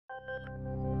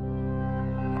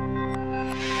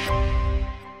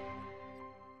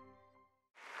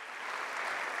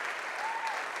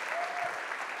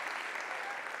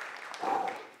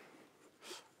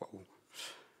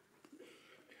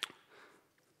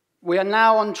We are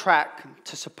now on track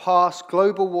to surpass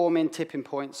global warming tipping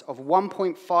points of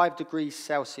 1.5 degrees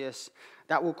Celsius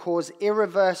that will cause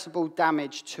irreversible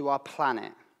damage to our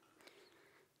planet.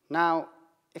 Now,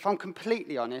 if I'm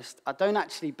completely honest, I don't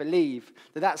actually believe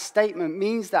that statement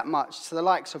means that much to the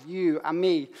likes of you and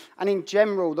me. And in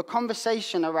general, the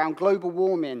conversation around global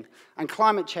warming and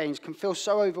climate change can feel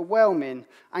so overwhelming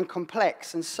and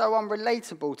complex and so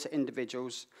unrelatable to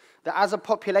individuals that as a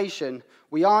population,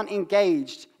 we aren't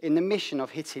engaged in the mission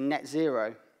of hitting net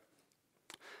zero.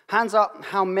 Hands up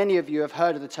how many of you have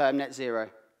heard of the term net zero?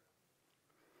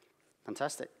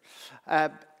 Fantastic.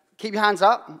 Keep your hands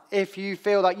up if you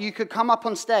feel like you could come up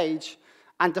on stage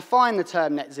and define the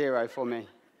term net zero for me.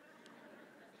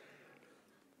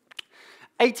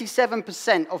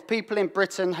 87% of people in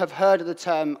Britain have heard of the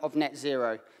term of net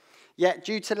zero. Yet,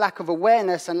 due to lack of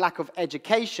awareness and lack of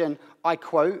education, I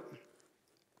quote,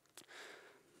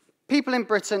 "People in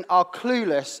Britain are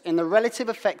clueless in the relative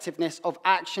effectiveness of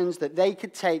actions that they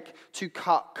could take to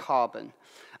cut carbon.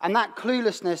 And that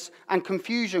cluelessness and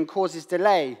confusion causes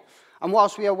delay. And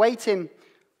whilst we are waiting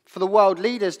for the world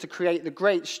leaders to create the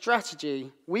great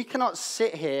strategy, we cannot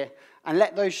sit here and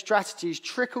let those strategies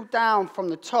trickle down from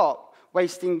the top,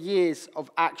 wasting years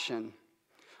of action.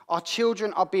 Our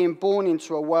children are being born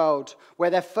into a world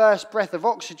where their first breath of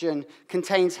oxygen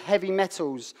contains heavy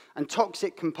metals and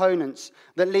toxic components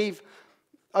that leave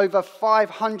over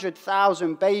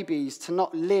 500,000 babies to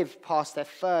not live past their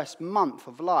first month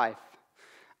of life.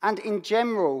 And in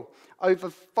general, over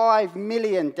 5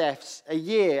 million deaths a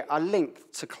year are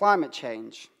linked to climate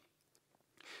change.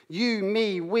 You,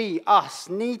 me, we, us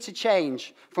need to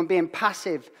change from being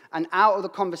passive and out of the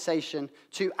conversation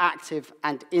to active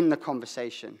and in the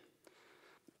conversation.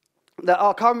 That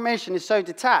our current mission is so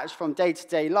detached from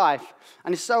day-to-day life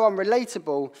and is so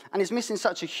unrelatable and is missing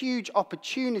such a huge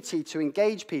opportunity to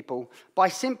engage people by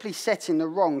simply setting the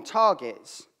wrong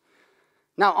targets.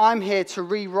 Now, I'm here to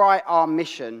rewrite our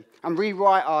mission and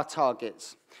rewrite our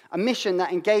targets. A mission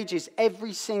that engages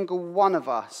every single one of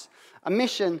us. A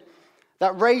mission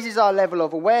that raises our level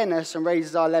of awareness and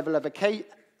raises our level of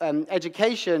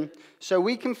education so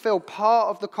we can feel part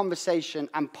of the conversation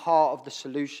and part of the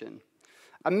solution.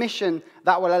 A mission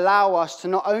that will allow us to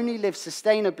not only live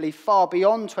sustainably far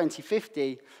beyond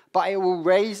 2050, but it will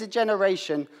raise a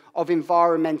generation of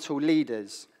environmental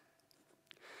leaders.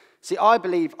 See, I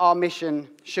believe our mission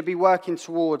should be working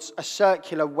towards a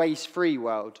circular, waste-free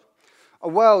world. A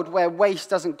world where waste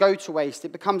doesn't go to waste,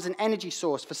 it becomes an energy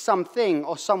source for something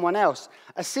or someone else.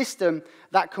 A system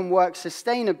that can work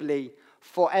sustainably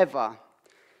forever.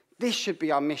 This should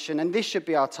be our mission and this should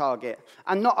be our target.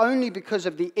 And not only because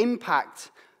of the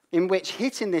impact in which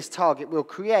hitting this target will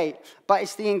create, but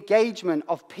it's the engagement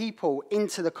of people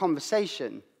into the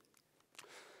conversation.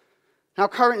 Now,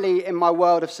 currently in my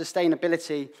world of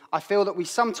sustainability, I feel that we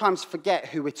sometimes forget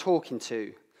who we're talking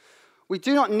to. We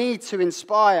do not need to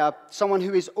inspire someone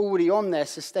who is already on their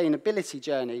sustainability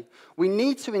journey. We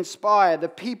need to inspire the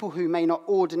people who may not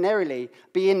ordinarily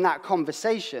be in that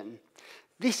conversation.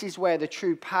 This is where the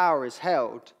true power is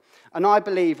held. And I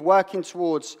believe working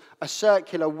towards a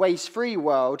circular, waste-free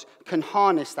world can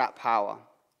harness that power.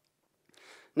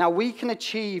 Now, we can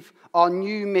achieve our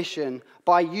new mission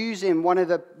by using one of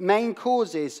the main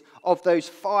causes of those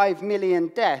 5 million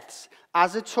deaths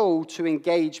as a tool to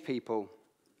engage people.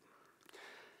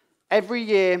 Every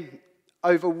year,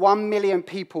 over 1 million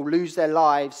people lose their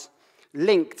lives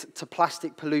linked to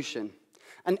plastic pollution.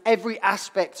 And every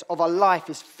aspect of our life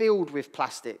is filled with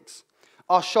plastics.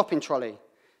 Our shopping trolley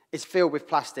is filled with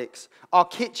plastics. Our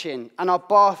kitchen and our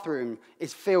bathroom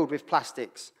is filled with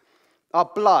plastics. Our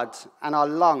blood and our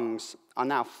lungs are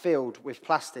now filled with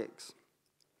plastics.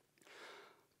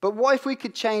 But what if we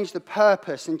could change the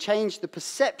purpose and change the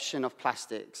perception of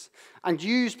plastics and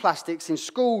use plastics in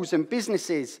schools and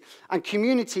businesses and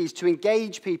communities to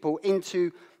engage people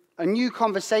into a new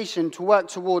conversation to work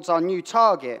towards our new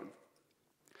target?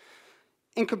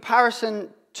 In comparison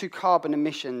to carbon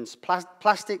emissions,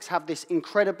 plastics have this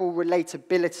incredible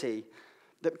relatability,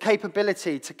 the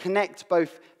capability to connect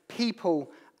both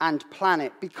people and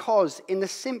planet, because in the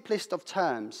simplest of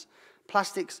terms,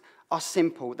 plastics are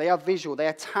simple, they are visual, they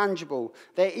are tangible,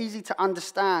 they're easy to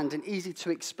understand and easy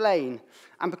to explain.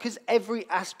 And because every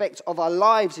aspect of our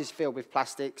lives is filled with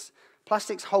plastics,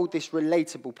 plastics hold this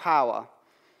relatable power.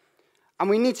 And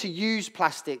we need to use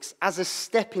plastics as a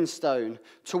stepping stone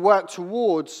to work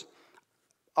towards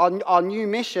our new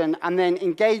mission and then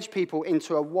engage people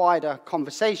into a wider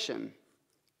conversation.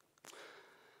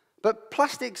 But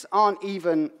plastics aren't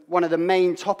even one of the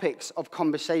main topics of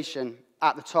conversation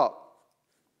at the top.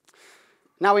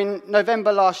 Now, in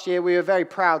November last year, we were very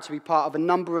proud to be part of a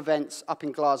number of events up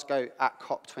in Glasgow at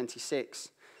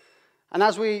COP26. And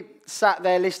as we sat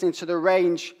there listening to the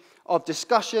range of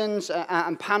discussions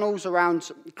and panels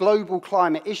around global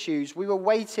climate issues, we were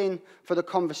waiting for the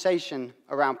conversation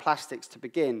around plastics to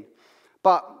begin.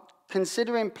 But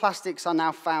considering plastics are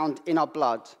now found in our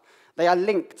blood, they are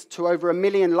linked to over 1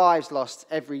 million lives lost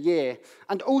every year.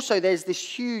 And also there's this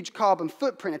huge carbon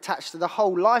footprint attached to the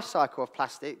whole life cycle of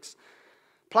plastics.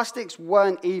 Plastics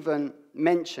weren't even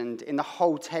mentioned in the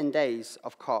whole 10 days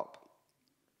of COP.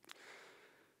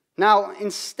 Now,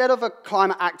 instead of a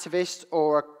climate activist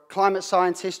or a climate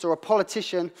scientist or a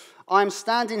politician, I'm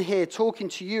standing here talking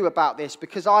to you about this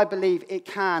because I believe it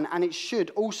can and it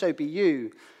should also be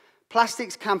you.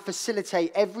 Plastics can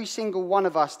facilitate every single one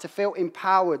of us to feel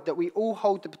empowered that we all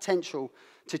hold the potential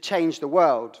to change the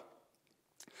world.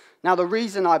 Now, the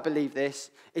reason I believe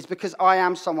this is because I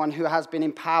am someone who has been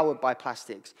empowered by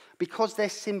plastics, because they're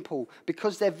simple,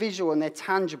 because they're visual and they're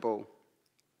tangible.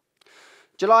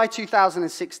 July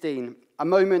 2016, a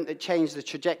moment that changed the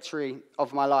trajectory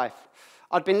of my life.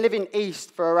 I'd been living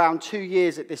east for around 2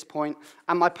 years at this point,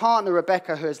 and my partner,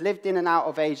 Rebecca, who has lived in and out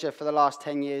of Asia for the last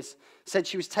 10 years, said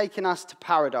she was taking us to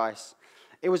paradise.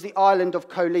 It was the island of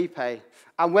Koh Lipe,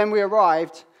 and when we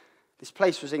arrived, this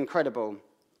place was incredible.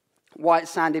 White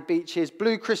sanded beaches,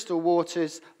 blue crystal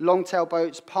waters, long-tail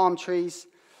boats, palm trees.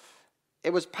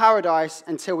 It was paradise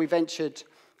until we ventured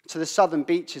to the southern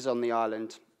beaches on the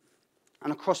island.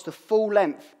 And across the full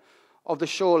length of the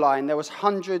shoreline, there was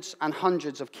hundreds and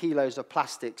hundreds of kilos of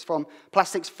plastics, from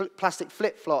plastic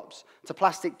flip-flops to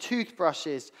plastic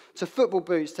toothbrushes to football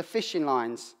boots to fishing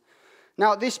lines.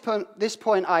 Now, at this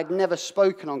point, I'd never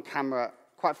spoken on camera,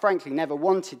 quite frankly, never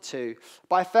wanted to,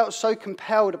 but I felt so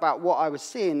compelled about what I was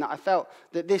seeing that I felt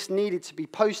that this needed to be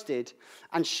posted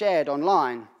and shared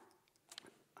online.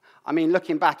 I mean,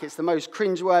 looking back, it's the most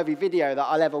cringeworthy video that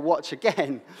I'll ever watch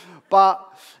again.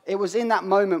 But it was in that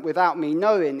moment, without me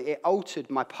knowing, it altered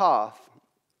my path.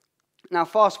 Now,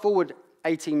 fast forward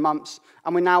 18 months,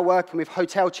 and we're now working with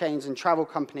hotel chains and travel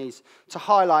companies to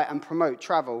highlight and promote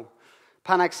travel.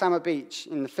 Panag Sama Beach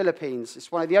in the Philippines.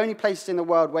 It's one of the only places in the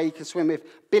world where you can swim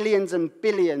with billions and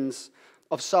billions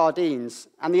of sardines.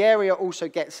 And the area also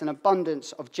gets an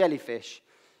abundance of jellyfish.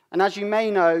 And as you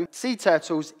may know, sea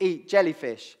turtles eat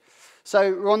jellyfish.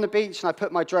 So we're on the beach and I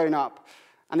put my drone up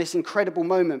and this incredible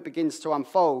moment begins to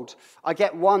unfold. I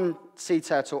get one sea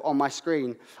turtle on my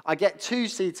screen. I get 2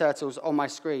 sea turtles on my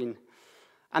screen.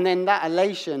 And then that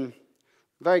elation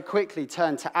very quickly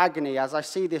turned to agony as I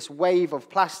see this wave of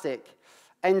plastic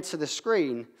enter the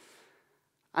screen.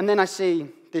 And then I see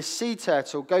this sea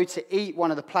turtle go to eat one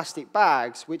of the plastic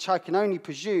bags, which I can only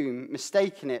presume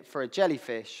mistaking it for a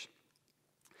jellyfish.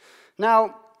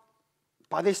 Now,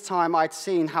 by this time, I'd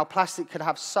seen how plastic could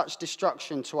have such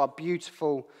destruction to our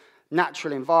beautiful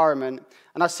natural environment,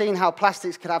 and I've seen how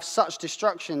plastics could have such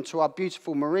destruction to our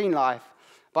beautiful marine life,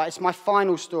 but it's my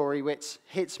final story which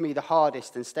hits me the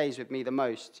hardest and stays with me the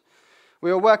most.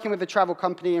 We were working with a travel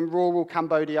company in rural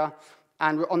Cambodia,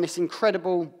 and we're on this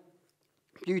incredible,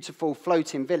 beautiful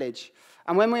floating village.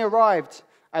 And when we arrived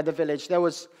at the village, there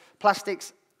was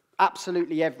plastics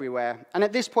absolutely everywhere. And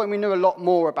at this point, we knew a lot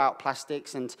more about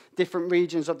plastics and different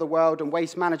regions of the world and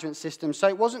waste management systems. So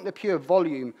it wasn't the pure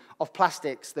volume of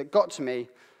plastics that got to me.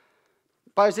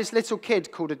 But there was this little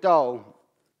kid called Adol.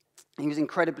 He was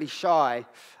incredibly shy,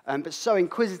 but so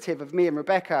inquisitive of me and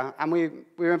Rebecca. And we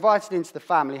were invited into the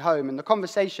family home. And the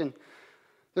conversation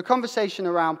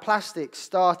around plastics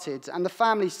started. And the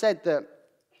family said that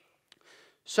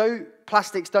so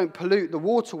plastics don't pollute the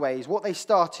waterways, what they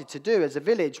started to do as a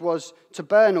village was to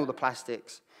burn all the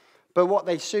plastics. But what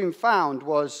they soon found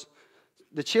was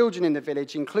the children in the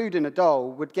village, including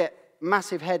Adol, would get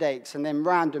massive headaches and then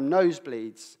random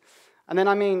nosebleeds. And then,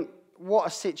 I mean, what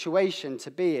a situation to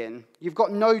be in. You've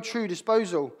got no true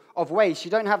disposal of waste.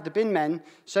 You don't have the bin men,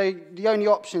 so the only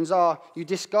options are you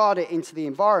discard it into the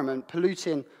environment,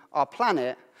 polluting our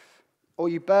planet, or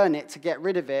you burn it to get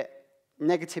rid of it,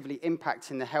 negatively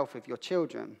impacting the health of your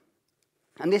children.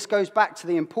 And this goes back to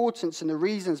the importance and the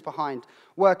reasons behind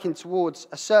working towards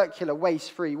a circular,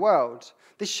 waste-free world.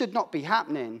 This should not be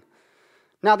happening.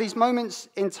 Now, these moments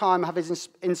in time have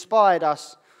inspired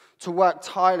us to work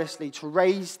tirelessly to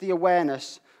raise the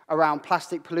awareness around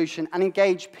plastic pollution and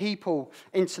engage people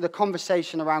into the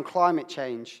conversation around climate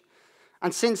change.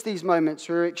 And since these moments,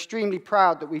 we're extremely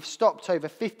proud that we've stopped over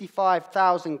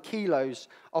 55,000 kilos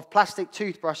of plastic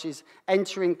toothbrushes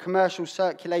entering commercial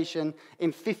circulation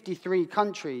in 53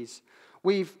 countries.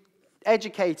 We've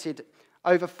educated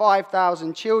over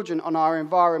 5,000 children on our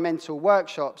environmental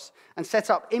workshops, and set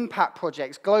up impact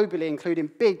projects globally, including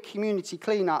big community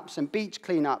cleanups and beach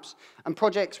cleanups, and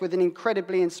projects with an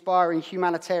incredibly inspiring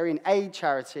humanitarian aid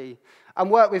charity,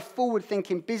 and work with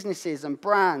forward-thinking businesses and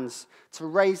brands to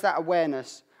raise that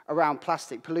awareness around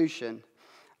plastic pollution.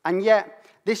 And yet,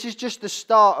 this is just the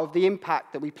start of the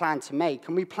impact that we plan to make,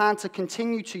 and we plan to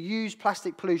continue to use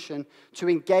plastic pollution to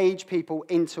engage people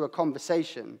into a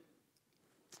conversation.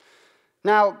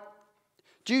 Now,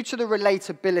 due to the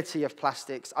relatability of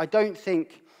plastics, I don't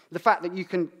think the fact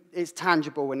that it's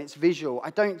tangible and it's visual,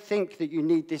 I don't think that you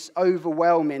need this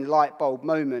overwhelming light bulb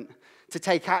moment to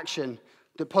take action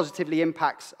that positively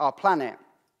impacts our planet.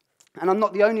 And I'm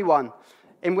not the only one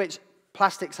in which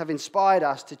plastics have inspired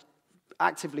us to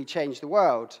actively change the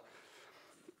world.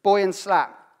 Boyan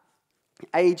Slat,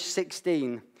 age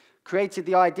 16, created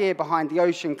the idea behind the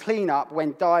ocean cleanup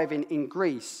when diving in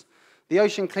Greece. The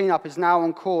ocean cleanup is now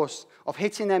on course of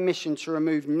hitting their mission to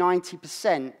remove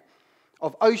 90%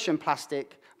 of ocean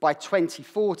plastic by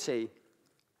 2040.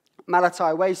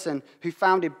 Malatai Wason, who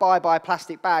founded Bye Bye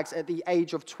Plastic Bags at the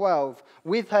age of 12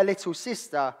 with her little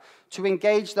sister to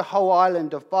engage the whole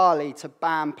island of Bali to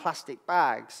ban plastic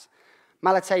bags.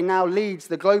 Malatai now leads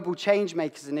the Global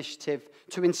Changemakers Initiative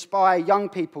to inspire young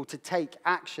people to take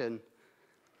action.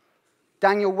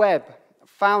 Daniel Webb,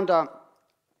 founder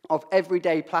of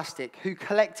Everyday Plastic, who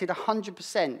collected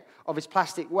 100% of his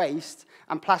plastic waste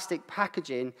and plastic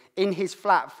packaging in his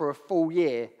flat for a full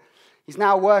year. He's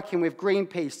now working with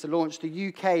Greenpeace to launch the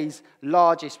UK's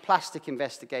largest plastic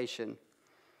investigation.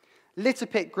 Litter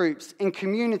pick groups in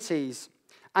communities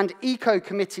and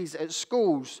eco-committees at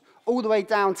schools, all the way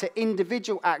down to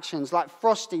individual actions like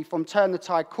Frosty from Turn the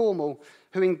Tide Cornwall,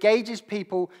 who engages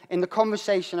people in the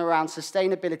conversation around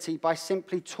sustainability by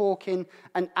simply talking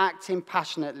and acting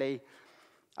passionately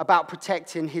about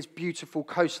protecting his beautiful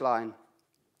coastline.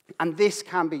 And this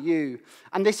can be you.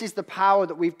 And this is the power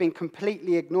that we've been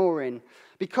completely ignoring.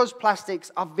 Because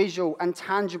plastics are visual and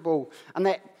tangible, and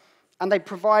they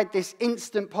provide this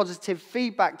instant positive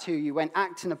feedback to you when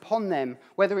acting upon them,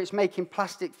 whether it's making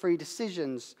plastic-free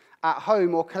decisions at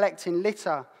home or collecting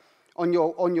litter on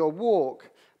your walk.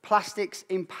 Plastics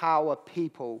empower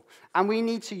people, and we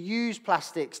need to use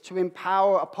plastics to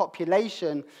empower a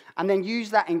population and then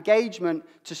use that engagement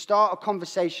to start a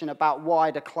conversation about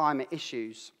wider climate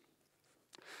issues.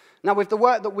 Now, with the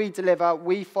work that we deliver,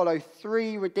 we follow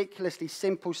 3 ridiculously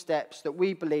simple steps that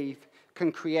we believe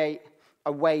can create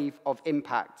a wave of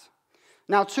impact.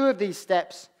 Now, 2 of these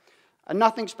steps are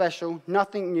nothing special,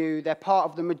 nothing new. They're part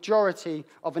of the majority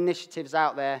of initiatives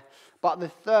out there. But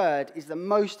the 3rd is the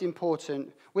most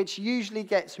important, which usually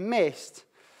gets missed,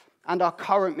 and our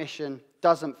current mission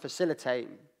doesn't facilitate.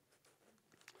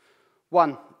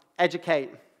 1,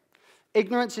 educate.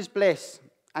 Ignorance is bliss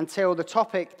until the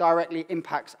topic directly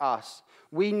impacts us.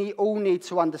 We all need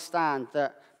to understand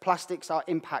that plastics are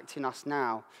impacting us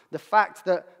now. The fact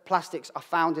that plastics are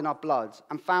found in our blood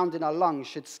and found in our lungs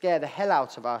should scare the hell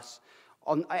out of us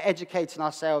on educating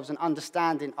ourselves and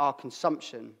understanding our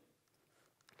consumption.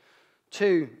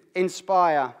 2,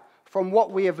 inspire. From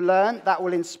what we have learned, that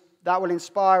will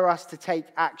inspire us to take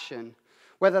action,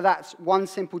 whether that's one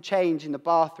simple change in the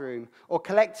bathroom, or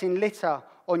collecting litter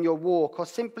on your walk, or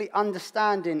simply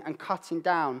understanding and cutting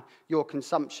down your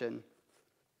consumption.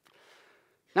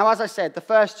 Now, as I said, the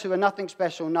first 2 are nothing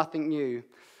special, nothing new,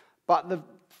 but the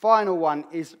final one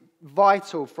is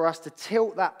vital for us to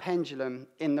tilt that pendulum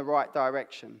in the right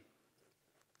direction.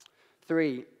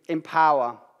 3,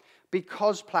 empower.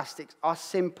 Because plastics are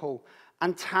simple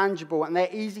and tangible and they're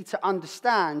easy to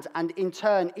understand and in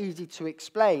turn easy to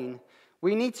explain,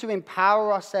 we need to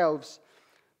empower ourselves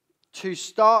to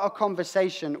start a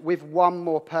conversation with one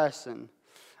more person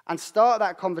and start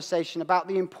that conversation about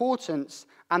the importance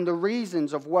and the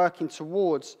reasons of working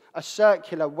towards a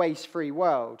circular, waste-free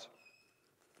world.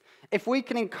 If we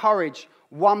can encourage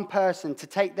one person to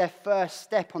take their first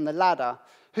step on the ladder,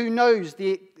 who knows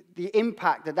the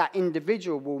impact that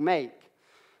individual will make.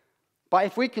 But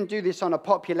if we can do this on a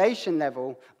population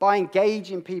level, by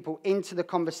engaging people into the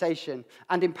conversation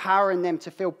and empowering them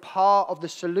to feel part of the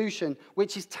solution,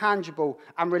 which is tangible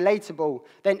and relatable,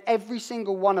 then every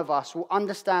single one of us will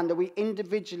understand that we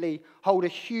individually hold a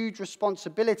huge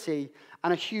responsibility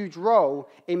and a huge role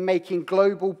in making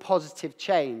global positive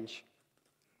change.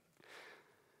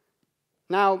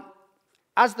 Now,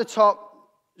 as the top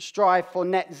strive for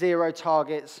net zero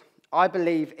targets, I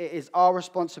believe it is our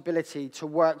responsibility to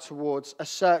work towards a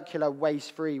circular,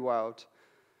 waste-free world.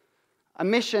 A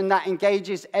mission that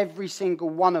engages every single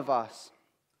one of us.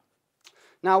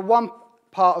 Now, one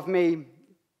part of me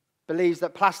believes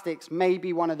that plastics may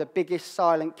be one of the biggest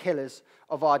silent killers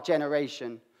of our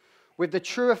generation, with the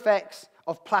true effects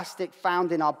of plastic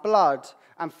found in our blood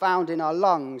and found in our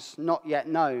lungs not yet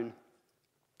known.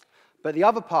 But the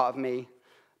other part of me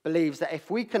believes that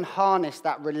if we can harness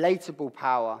that relatable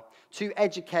power to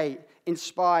educate,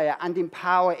 inspire, and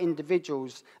empower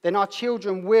individuals, then our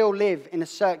children will live in a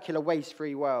circular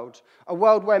waste-free world, a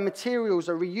world where materials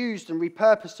are reused and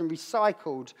repurposed and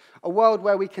recycled, a world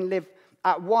where we can live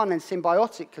at one and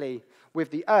symbiotically with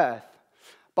the earth.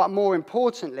 But more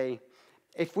importantly,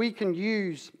 if we can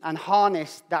use and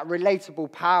harness that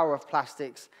relatable power of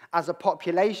plastics as a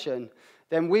population,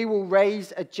 then we will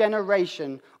raise a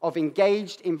generation of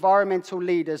engaged environmental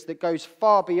leaders that goes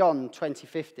far beyond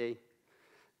 2050.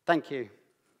 Thank you.